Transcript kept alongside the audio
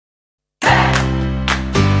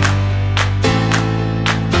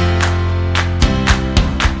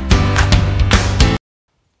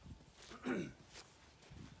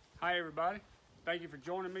Hi everybody, thank you for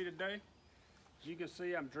joining me today. As you can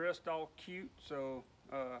see, I'm dressed all cute, so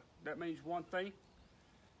that means one thing.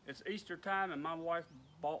 It's Easter time and my wife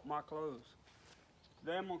bought my clothes.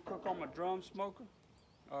 Today I'm gonna cook on my drum smoker.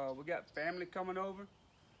 We got family coming over.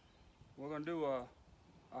 We're gonna do a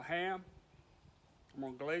ham. I'm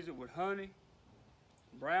gonna glaze it with honey,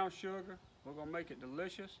 brown sugar. We're gonna make it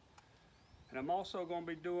delicious. And I'm also gonna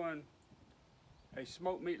be doing a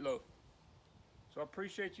smoked meatloaf. So I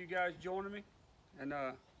appreciate you guys joining me, and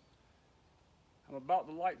I'm about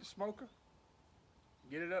to light the smoker,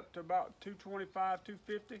 get it up to about 225,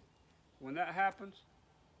 250. When that happens,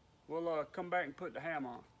 we'll come back and put the ham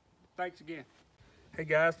on. Thanks again. Hey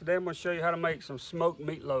guys, today I'm going to show you how to make some smoked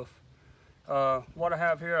meatloaf. What I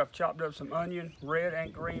have here, I've chopped up some onion, red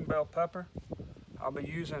and green bell pepper. I'll be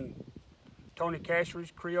using Tony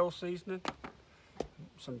Chachere's Creole seasoning,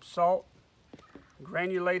 some salt,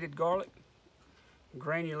 granulated garlic,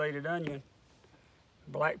 granulated onion,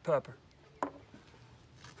 black pepper.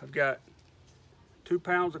 I've got 2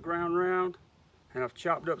 pounds of ground round, and I've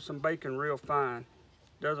chopped up some bacon real fine.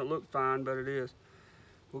 Doesn't look fine, but it is.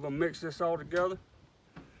 We're gonna mix this all together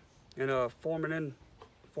and form it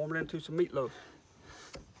into some meatloaf.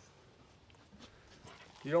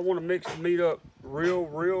 You don't want to mix the meat up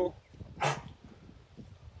real.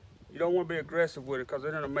 You don't want to be aggressive with it because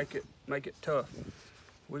it's gonna make it tough.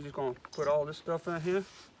 We're just gonna put all this stuff in here.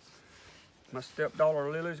 My stepdaughter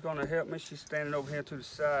Lily's gonna help me. She's standing over here to the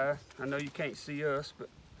side. I know you can't see us, but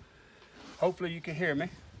hopefully you can hear me.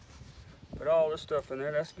 Put all this stuff in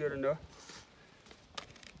there, that's good enough.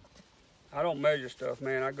 I don't measure stuff,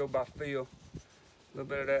 man. I go by feel. A little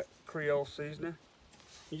bit of that Creole seasoning.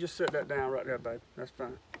 You just set that down right there, babe. That's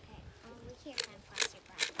fine. Okay, we can't find plastic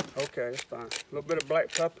wrap. Okay, that's fine. A little bit of black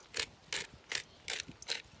pepper.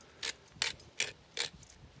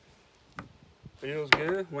 Feels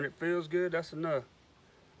good. When it feels good, that's enough.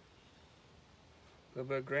 A little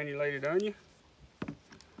bit of granulated onion.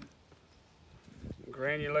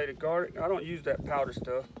 Granulated garlic. I don't use that powder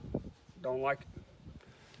stuff. Don't like it.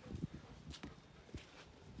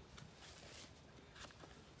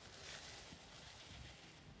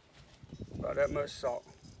 About that much salt.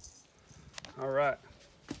 All right.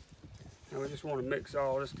 Now we just want to mix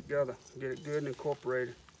all this together. Get it good and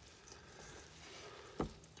incorporated.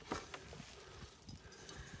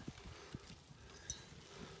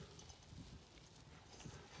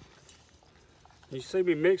 You see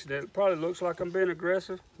me mixing it. It probably looks like I'm being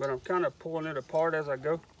aggressive, but I'm kind of pulling it apart as I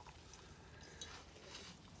go.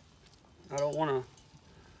 I don't want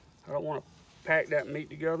to pack that meat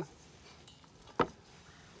together. All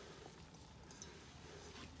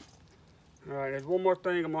right, there's one more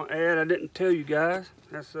thing I'm gonna add. I didn't tell you guys.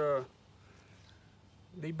 That's the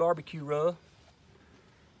barbecue rub.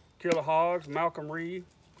 Killer Hogs, Malcolm Reed.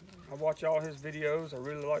 I watch all his videos. I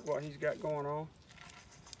really like what he's got going on.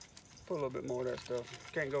 Put a little bit more of that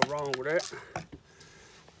stuff. Can't go wrong with that.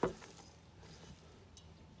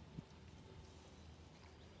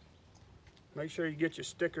 Make sure you get your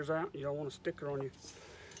stickers out. You don't want a sticker on your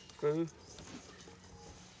food.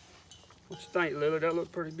 What you think, Lily? That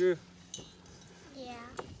look pretty good. Yeah.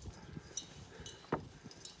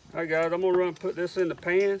 Alright guys, I'm gonna put this in the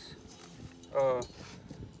pans. I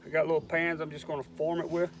got little pans I'm just gonna form it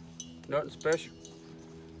with. Nothing special.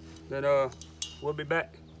 Then we'll be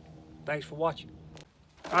back. Thanks for watching.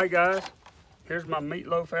 Alright guys, here's my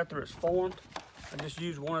meatloaf after it's formed. I just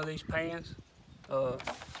used one of these pans.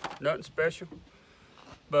 Nothing special.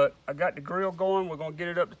 But I got the grill going. We're gonna get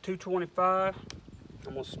it up to 225.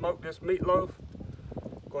 I'm gonna smoke this meatloaf.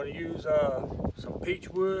 I'm gonna use some peach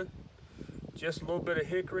wood, just a little bit of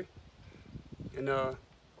hickory. And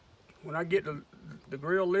when I get the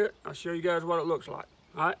grill lit, I'll show you guys what it looks like.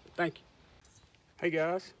 Alright, thank you. Hey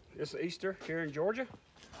guys, it's Easter here in Georgia.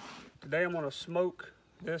 Today I'm gonna smoke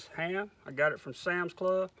this ham. I got it from Sam's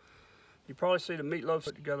Club. You probably see the meatloaf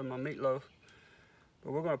put together, my meatloaf.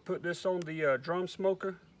 But we're gonna put this on the drum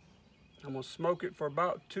smoker. I'm gonna smoke it for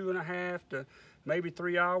about 2.5 to maybe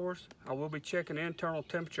 3 hours. I will be checking the internal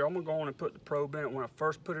temperature. I'm gonna go on and put the probe in it when I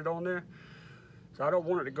first put it on there. So I don't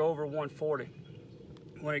want it to go over 140.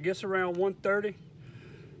 When it gets around 130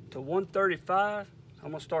 to 135, I'm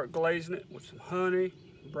gonna start glazing it with some honey,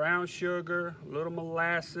 brown sugar, a little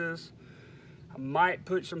molasses. I might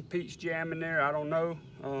put some peach jam in there. I don't know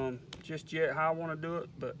just yet how I want to do it,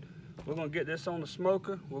 but we're gonna get this on the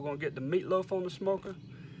smoker. We're gonna get the meatloaf on the smoker.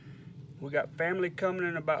 We got family coming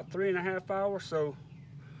in about 3.5 hours, so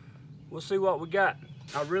we'll see what we got.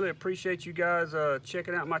 I really appreciate you guys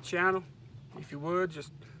checking out my channel. If you would,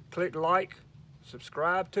 just click like,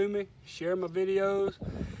 subscribe to me, share my videos,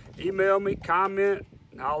 email me, comment,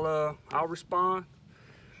 and I'll respond.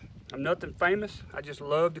 I'm nothing famous. I just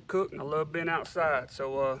love to cook and I love being outside.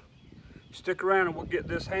 So stick around and we'll get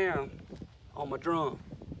this ham on my drum.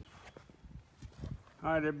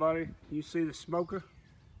 All right, everybody, you see the smoker?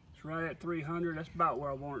 It's right at 300. That's about where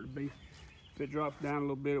I want it to be. If it drops down a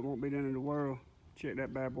little bit, it won't be the end of the world. Check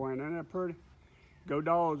that bad boy in. Ain't that pretty? Go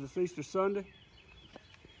dogs, it's Easter Sunday.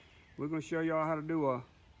 We're gonna show y'all how to do a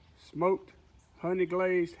smoked honey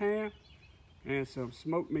glazed ham and some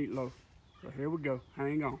smoked meatloaf. So here we go,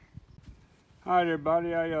 hang on. All right,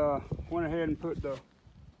 everybody, I went ahead and put the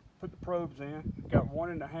probes in. Got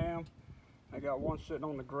one in the ham. I got one sitting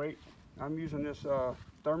on the grate. I'm using this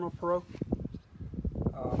ThermoPro.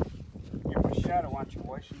 Get my shadow out your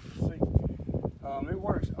way so you can see. It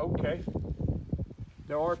works okay.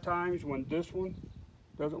 There are times when this one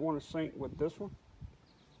doesn't want to sync with this one.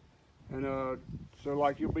 And so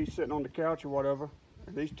like you'll be sitting on the couch or whatever,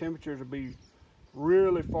 and these temperatures will be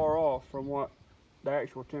really far off from what the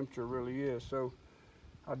actual temperature really is. So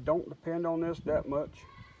I don't depend on this that much.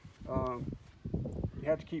 You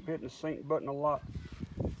have to keep hitting the sync button a lot.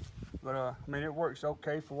 But I mean, it works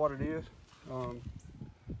okay for what it is.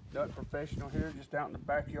 Nothing professional here, just out in the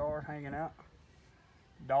backyard hanging out.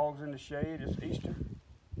 Dogs in the shade, it's Easter.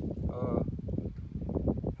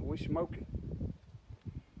 We smoking.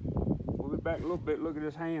 We'll be back in a little bit. Look at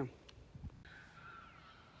this ham.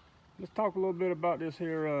 Let's talk a little bit about this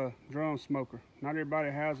here drum smoker. Not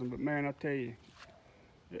everybody has them, but man, I tell you,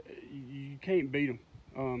 you can't beat them.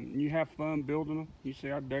 You have fun building them. You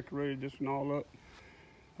see I decorated this one all up.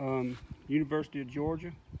 University of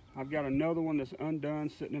Georgia. I've got another one that's undone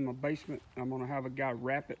sitting in my basement. I'm gonna have a guy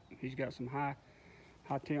wrap it. He's got some high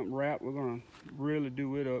temp wrap. We're gonna really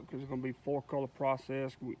do it up because it's gonna be 4-color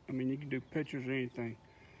process. I mean, you can do pictures or anything.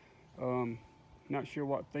 Not sure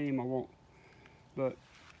what theme I want, but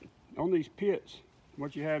on these pits,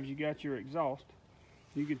 what you have is you got your exhaust.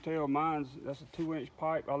 You can tell that's a 2-inch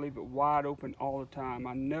pipe. I leave it wide open all the time.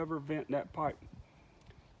 I never vent that pipe.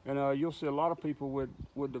 And you'll see a lot of people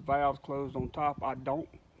with the valves closed on top. I don't,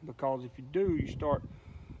 because if you do, you start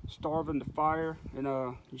starving the fire, and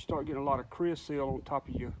you start getting a lot of Creole on top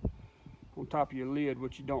of your lid,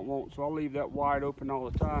 which you don't want. So I leave that wide open all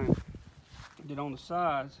the time. Then on the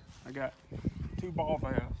sides, I got 2 ball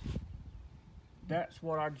valves. That's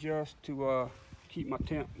what I adjust to keep my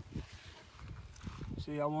temp.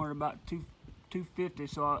 See, I wanted about 250,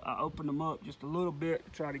 so I opened them up just a little bit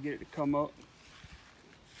to try to get it to come up.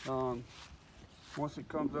 Once it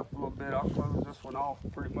comes up a little bit, I'll close this one off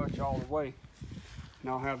pretty much all the way, and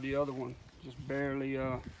I'll have the other one just barely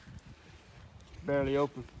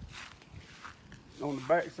open. On the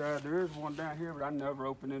back side, there is one down here, but I never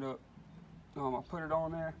open it up. I put it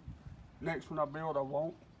on there. Next one I build, I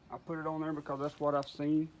won't. I put it on there because that's what I've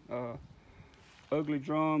seen. Ugly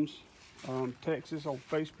Drums, Texas on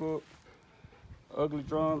Facebook. Ugly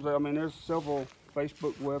Drums, I mean, there's several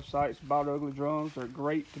Facebook websites about ugly drums. They're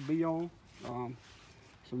great to be on.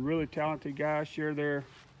 Some really talented guys share their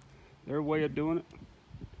way of doing it.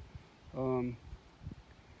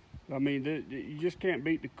 I mean, you just can't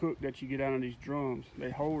beat the cook that you get out of these drums.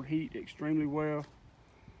 They hold heat extremely well.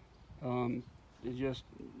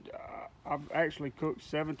 I've actually cooked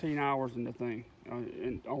 17 hours in the thing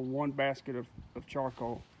on one basket of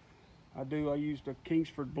charcoal. I used a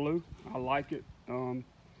Kingsford Blue. I like it.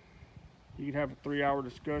 You can have a 3-hour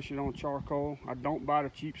discussion on charcoal. I don't buy the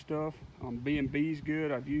cheap stuff. B&B's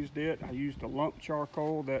good. I've used it. I used the lump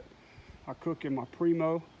charcoal that I cook in my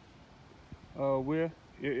Primo with.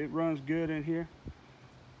 It runs good in here.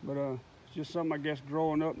 But it's just something, I guess,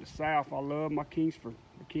 growing up in the South, I love my Kingsford.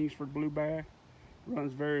 The Kingsford Blue bag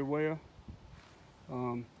runs very well.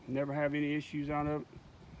 Never have any issues out of it.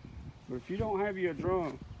 But if you don't have your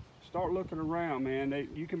drum, start looking around, man.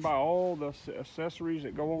 You can buy all the accessories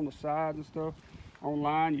that go on the sides and stuff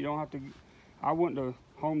online. You don't have to. I went to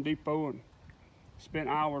Home Depot and spent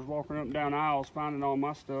hours walking up and down aisles finding all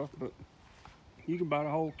my stuff, but you can buy the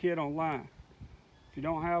whole kit online. If you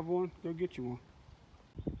don't have one, go get you one.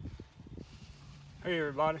 Hey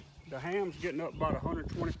everybody, the ham's getting up about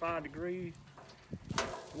 125 degrees. I'm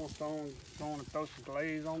gonna go on and throw some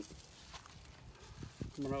glaze on it.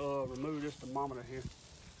 I'm gonna remove this thermometer here.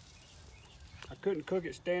 I couldn't cook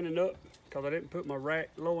it standing up because I didn't put my rack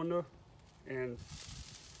low enough, and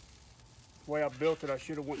the way I built it, I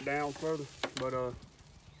should have went down further, but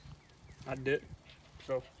I didn't.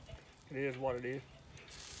 So it is what it is.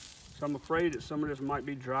 So I'm afraid that some of this might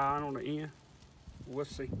be drying on the end. We'll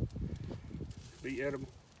see. Be edible.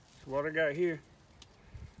 So what I got here,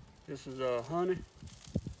 this is honey,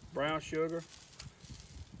 brown sugar,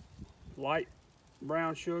 light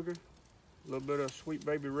brown sugar, a little bit of Sweet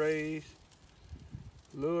Baby Ray's,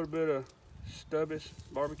 a little bit of Stubby's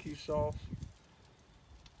barbecue sauce.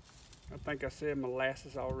 I think I said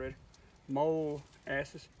molasses already.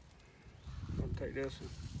 Molasses. I'm gonna take this and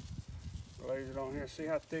glaze it on here. See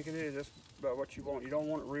how thick it is? That's about what you want. You don't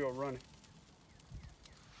want it real runny.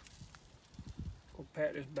 Gonna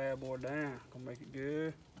pat this bad boy down. Gonna make it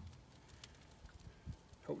good.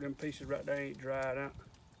 Hope them pieces right there ain't dried out.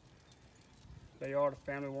 They are. The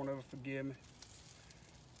family won't ever forgive me.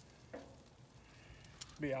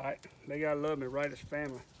 Be alright. They gotta love me right as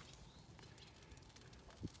family.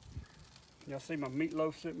 Y'all see my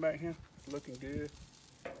meatloaf sitting back here? It's looking good.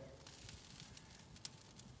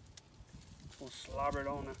 Gonna slobber it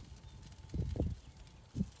on there.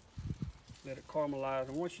 Let it caramelize.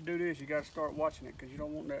 And once you do this, you gotta start watching it because you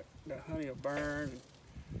don't want that honey to burn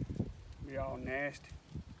and be all nasty.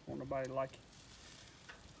 Won't nobody like it.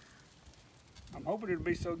 I'm hoping it'll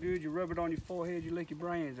be so good you rub it on your forehead, you lick your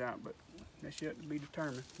brains out, but that's yet to be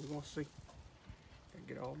determined. We're gonna see. Gotta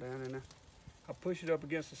get all down in there. I'll push it up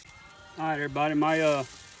against the... All right, everybody, the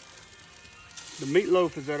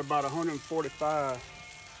meatloaf is at about 145.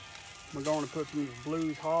 We're going to put some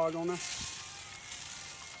Blues Hogg on there.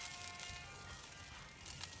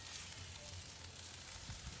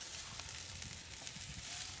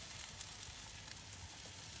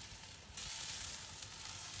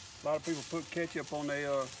 A lot of people put ketchup on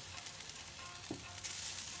their,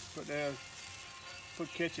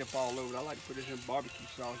 put ketchup all over it. I like to put this in barbecue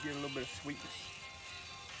sauce, get a little bit of sweetness.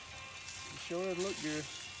 It sure does look good.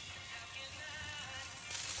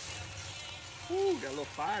 Ooh, got a little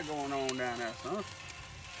fire going on down there, son.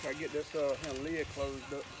 Gotta get this lid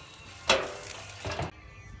closed up.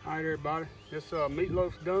 All right, everybody, this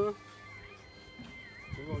meatloaf's done.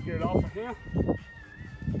 We're gonna get it off of here.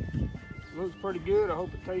 Looks pretty good. I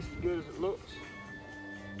hope it tastes as good as it looks.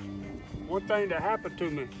 One thing that happened to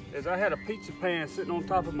me is I had a pizza pan sitting on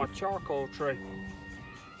top of my charcoal tray.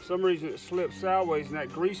 For some reason it slipped sideways and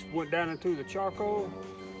that grease went down into the charcoal,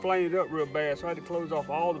 flamed up real bad, so I had to close off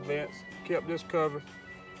all the vents, kept this covered,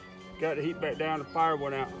 got the heat back down, the fire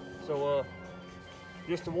went out. So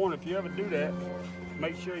just a warning, if you ever do that,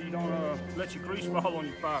 make sure you don't let your grease fall on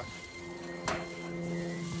your fire.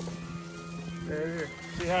 There it is.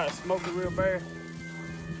 See how it's smoking real bad?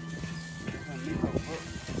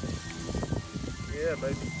 Yeah,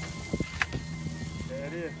 baby. There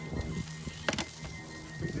it is.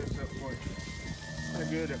 Pick this up for you. How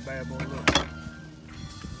good that bad boy looks.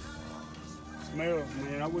 Smells,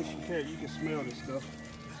 man. I wish you could smell this stuff.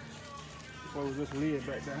 Close this lid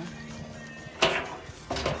back down.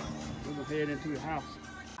 We're gonna head into the house.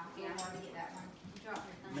 Yeah, I wanted to get that one.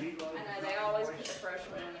 I know, they always put the fresh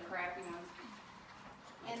one in the crappy ones.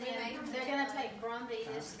 And then they're going to take Brumby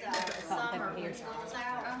this summer when school's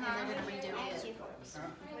out, and they're going to redo it.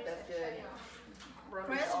 That's good.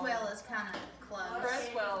 Creswell is kind of close.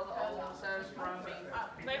 Cresswell's old, so is Brumby.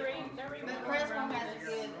 But Creswell has a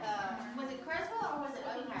good, was it Creswell or was it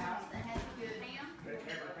Oak House that has a good ham?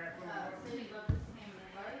 City local ham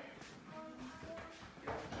and both?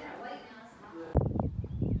 Yeah, wait now.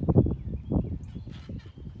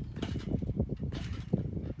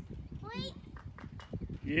 Wait.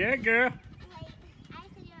 Yeah, girl. Wait, I have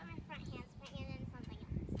to do it with my front hands, and then something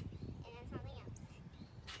else, and then something else.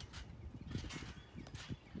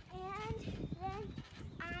 And then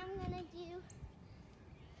I'm gonna do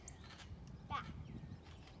back,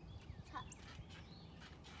 tuck.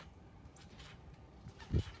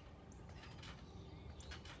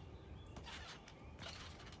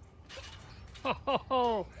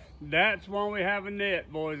 Oh, that's when we have a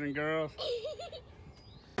net, boys and girls.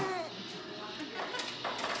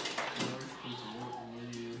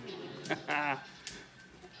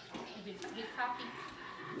 Get cocky.